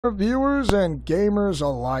viewers and gamers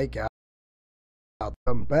alike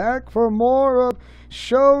I'm back for more of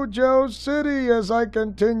Shoujo City as I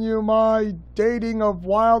continue my dating of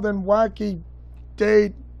wild and wacky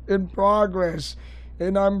date in progress.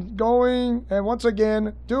 And I'm going, and once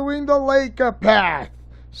again, doing the Laika path.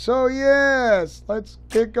 So yes, let's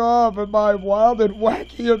kick off with my wild and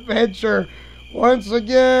wacky adventure once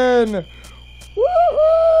again.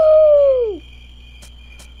 Woohoo!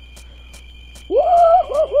 Woo!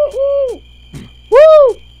 Woo!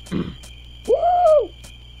 Woo!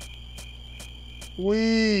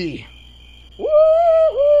 Wee! Woo!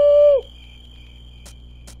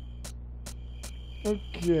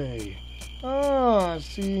 Okay.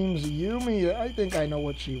 Seems Yumi. I think I know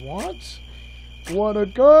what she wants. What a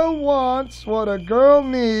girl wants, what a girl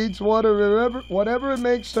needs, whatever it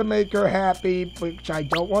makes to make her happy, which I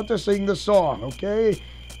don't want to sing the song, okay?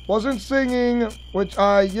 Wasn't singing, which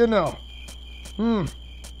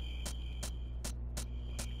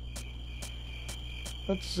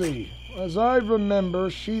Let's see. As I remember,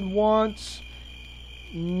 she wants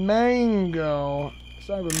mango. As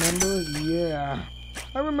I remember, yeah.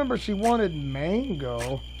 I remember she wanted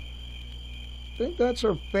mango. I think that's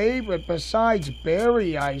her favorite besides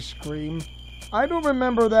berry ice cream. I don't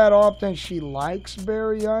remember that often she likes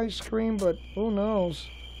berry ice cream, but who knows?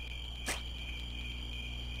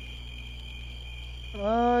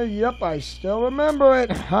 Yep, I still remember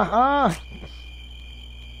it. Haha.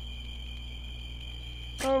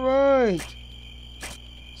 Alright.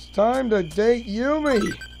 It's time to date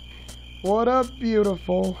Yumi. What up,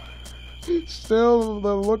 beautiful? Still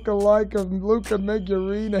the look-alike of Luca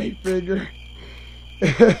Megurine figure.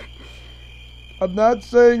 I'm not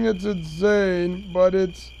saying it's insane, but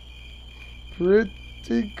it's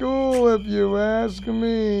pretty cool if you ask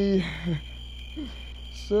me.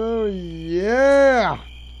 So, yeah.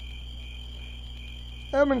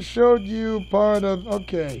 Haven't showed you part of...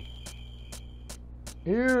 Okay.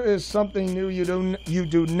 Here is something new you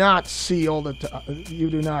do not see all the time. You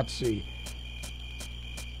do not see.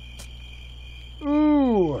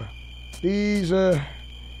 Ooh. These,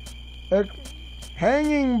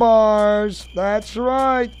 hanging bars. That's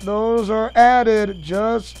right. Those are added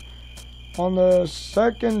just on the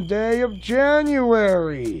 2nd day of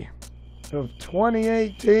January of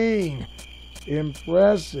 2018.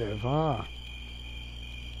 Impressive, huh?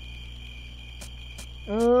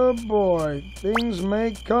 Oh boy, things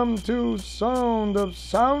may come to sound of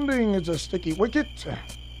sounding. It's a sticky wicket.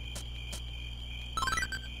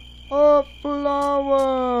 A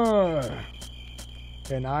flower.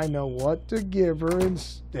 And I know what to give her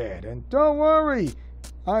instead. And don't worry,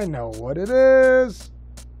 I know what it is.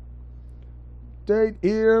 Date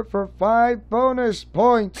here for 5 bonus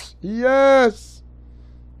points. Yes!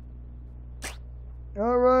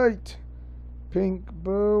 Alright. Pink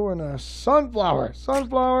boo and a sunflower.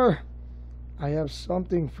 Sunflower, I have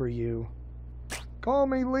something for you. Call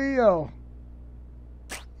me Leo.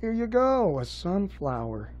 Here you go, a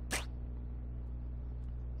sunflower.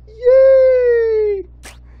 Yay!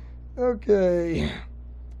 Okay.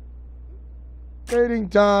 Dating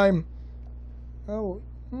time. Oh,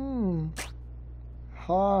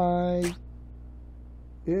 Hi.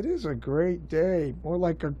 It is a great day. More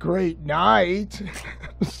like a great night.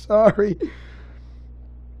 Sorry.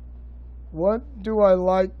 What do I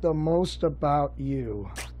like the most about you?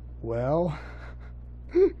 Well,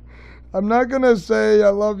 I'm not gonna say I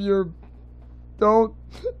love your...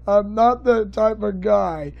 I'm not the type of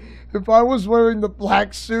guy. If I was wearing the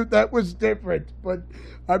black suit, that was different. But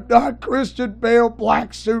I'm not Christian Bale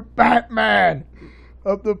black suit Batman.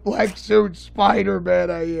 Of the black suit Spider-Man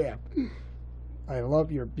I am. I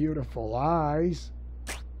love your beautiful eyes.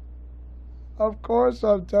 Of course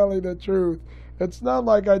I'm telling the truth. It's not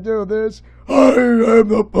like I do this. I am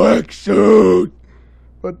the black suit.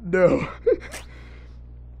 But no.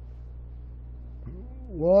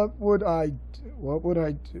 What would I do? What would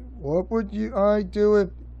I do? What would I do if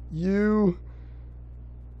you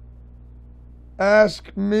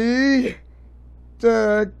ask me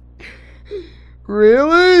to...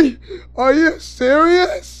 Really? Are you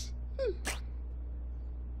serious?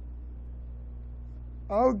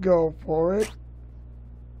 I'll go for it.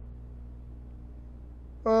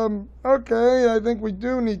 Okay, I think we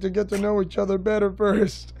do need to get to know each other better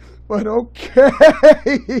first. But okay.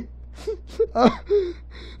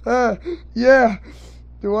 Yeah.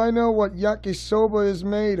 Do I know what yakisoba is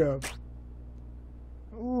made of?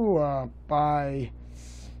 Ooh, by...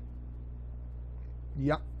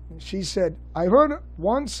 Yeah. She said, I heard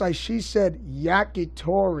once she said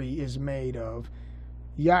yakitori is made of.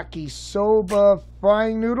 Yakisoba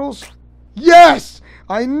frying noodles? Yes!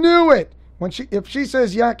 I knew it! If she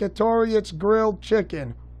says yakitori, it's grilled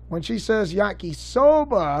chicken. When she says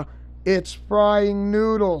yakisoba, it's frying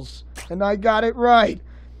noodles. And I got it right.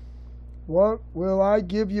 What will I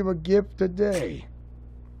give you a gift today?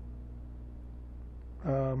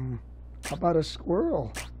 How about a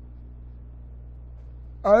squirrel?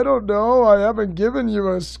 I don't know. I haven't given you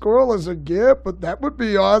a squirrel as a gift, but that would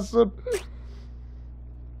be awesome.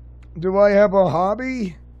 Do I have a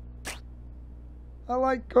hobby? I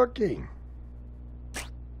like cooking.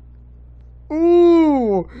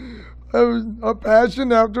 Ooh, a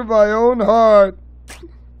passion after my own heart.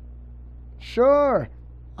 Sure,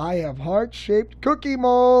 I have heart-shaped cookie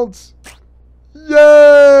molds.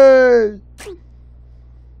 Yay!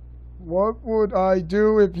 What would I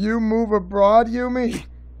do if you move abroad, Yumi?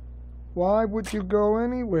 Why would you go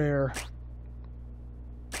anywhere?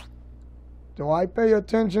 Do I pay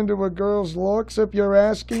attention to a girl's looks if you're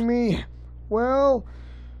asking me? Well,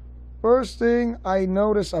 first thing I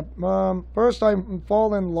notice, first I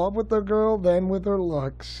fall in love with the girl, then with her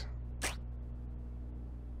looks.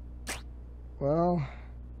 Well,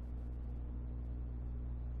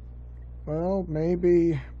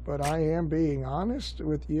 maybe, but I am being honest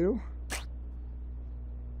with you.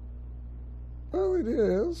 Well, it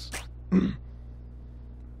is.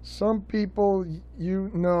 Some people,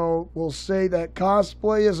 you know, will say that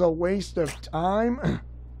cosplay is a waste of time.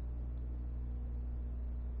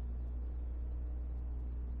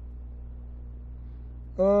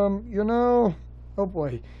 You know, oh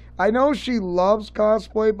boy. I know she loves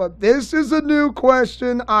cosplay, but this is a new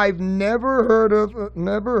question I've never heard of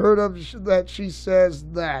that she says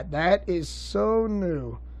that. That is so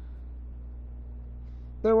new.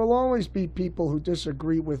 There will always be people who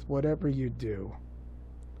disagree with whatever you do.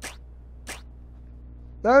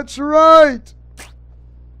 That's right!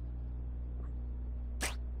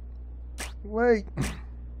 Wait.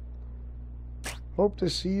 Hope to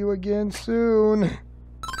see you again soon.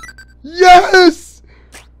 Yes!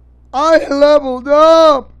 I leveled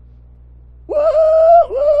up! Woo-hoo!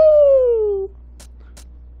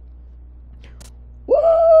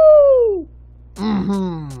 Woo!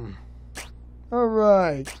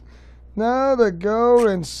 Alright. Now to go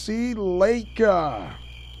and see Laika.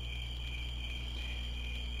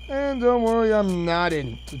 And don't worry, I'm not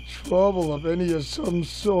into trouble of any of some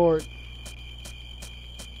sort.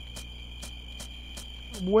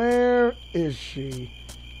 Where is she?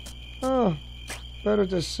 Oh, better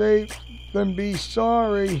to save than be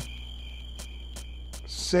sorry.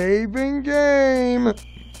 Saving game.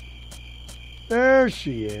 There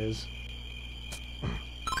she is.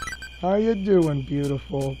 How you doing,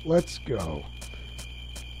 beautiful? Let's go.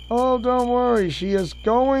 Oh, don't worry. She is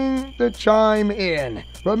going to chime in.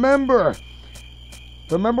 Remember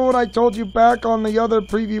what I told you back on the other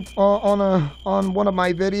preview on one of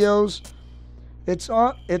my videos? It's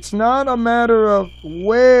not a matter of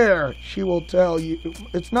where she will tell you.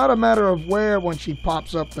 It's not a matter of where when she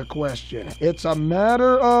pops up the question. It's a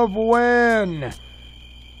matter of when.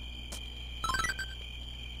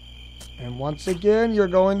 And once again, you're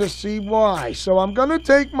going to see why. So I'm going to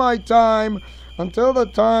take my time until the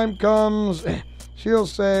time comes. She'll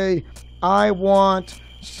say, I want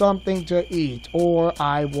something to eat, or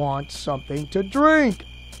I want something to drink.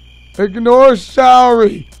 Ignore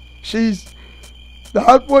Saori. She's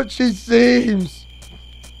not what she seems.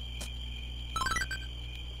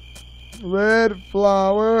 Red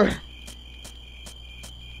flower.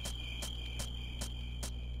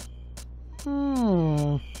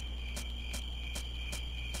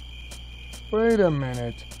 Wait a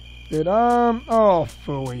minute. Oh,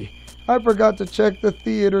 phooey. I forgot to check the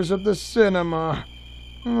theaters of the cinema.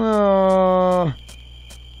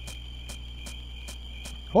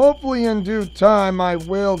 Hopefully in due time I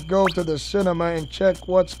will go to the cinema and check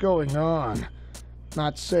what's going on.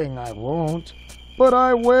 Not saying I won't, but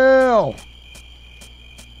I will.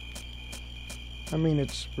 I mean,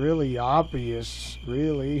 it's really obvious,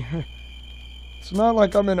 really. It's not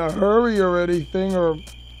like I'm in a hurry or anything, or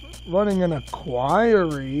running an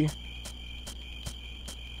inquiry.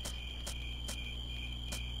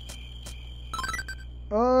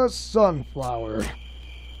 A sunflower.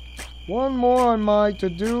 One more on my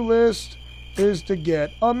to-do list is to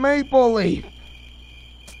get a maple leaf.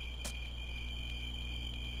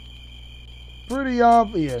 Pretty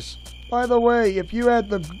obvious. By the way, if you had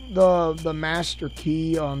the master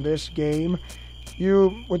key on this game,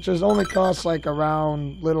 which is only costs like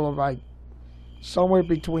around somewhere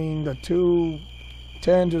between the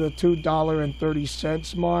 $2.10 to the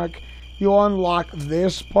 $2.30 mark, you unlock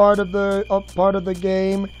this part of the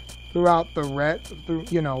game throughout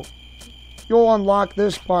the you'll unlock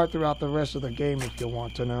this part throughout the rest of the game if you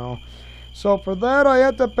want to know. So for that, I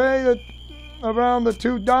had to pay around the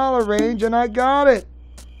 $2 range, and I got it.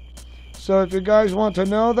 So if you guys want to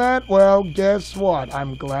know that, well, guess what?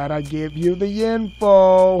 I'm glad I give you the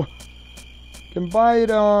info. You can buy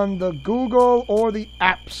it on the Google or the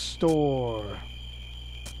App Store.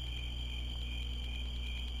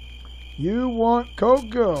 You want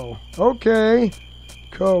cocoa? Okay,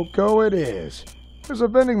 cocoa it is. There's a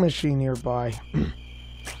vending machine nearby.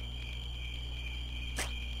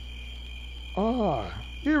 Ah,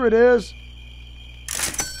 here it is.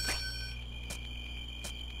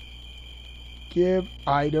 Give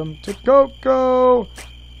item to Coco.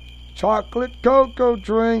 Chocolate cocoa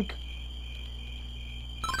drink.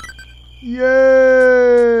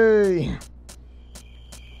 Yay!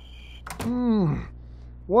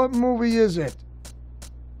 What movie is it?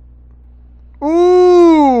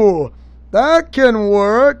 Ooh! That can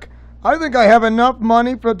work. I think I have enough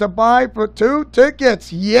money to buy for 2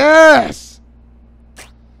 tickets. Yes!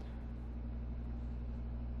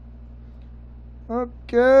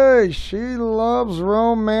 Okay, she loves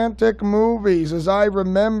romantic movies, as I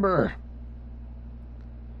remember.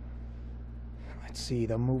 Let's see,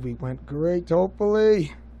 the movie went great,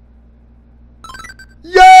 hopefully.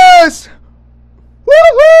 Yes!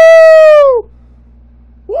 Woohoo!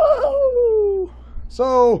 Woohoo!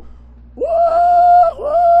 So,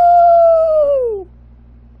 woohoo!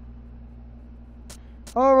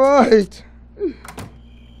 All right.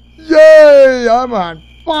 Yay! I'm on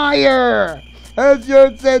fire! As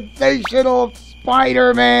your sensational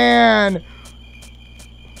Spider-Man!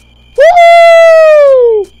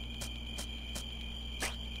 Woo!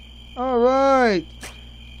 Alright.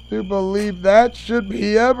 Do believe that should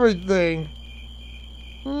be everything.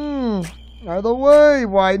 Either way,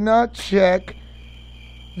 why not check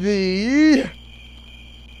the...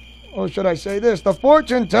 or should I say this? The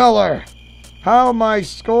fortune teller. How my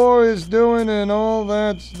score is doing and all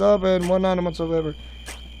that stuff and whatnot and whatsoever.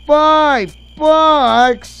 $5!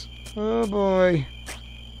 Oh boy.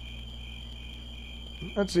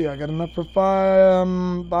 Let's see, I got enough for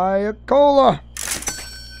buy a cola.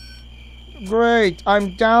 Great,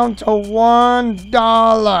 I'm down to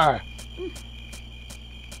 $1.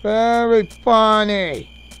 Very funny.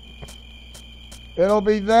 It'll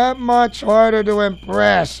be that much harder to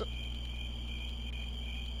impress.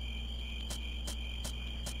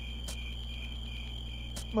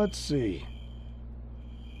 Let's see.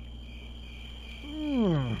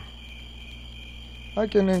 I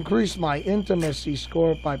can increase my intimacy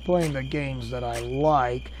score by playing the games that I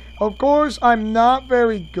like. Of course, I'm not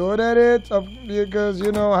very good at it because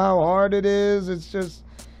you know how hard it is. It's just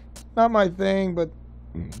not my thing, but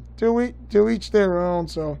to each their own,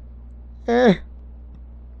 so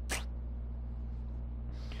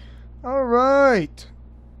Alright.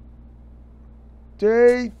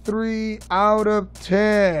 Day 3 out of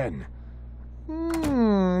 10.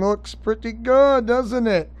 Looks pretty good, doesn't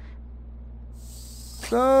it?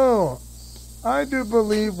 So, I do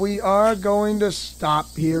believe we are going to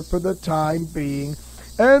stop here for the time being.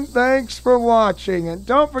 And thanks for watching. And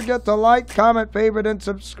don't forget to like, comment, favorite, and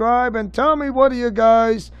subscribe. And tell me, what do you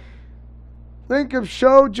guys think of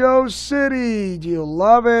Shoujo City? Do you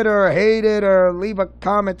love it or hate it? Or leave a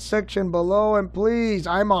comment section below. And please,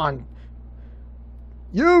 I'm on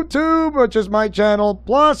YouTube, which is my channel.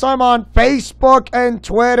 Plus, I'm on Facebook and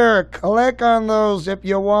Twitter. Click on those if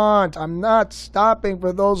you want. I'm not stopping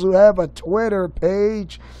for those who have a Twitter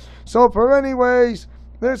page. So, for anyways,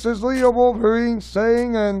 this is Leo Wolverine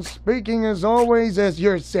saying and speaking as always as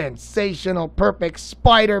your sensational, perfect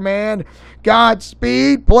Spider-Man.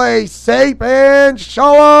 Godspeed, play safe, and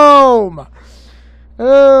shalom!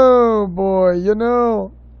 Oh, boy, you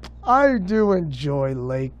know, I do enjoy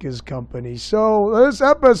Laika's company. So this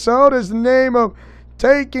episode is the name of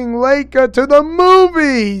Taking Laika to the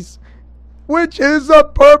Movies, which is the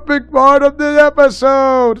perfect part of the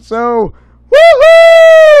episode. So,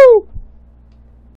 woohoo!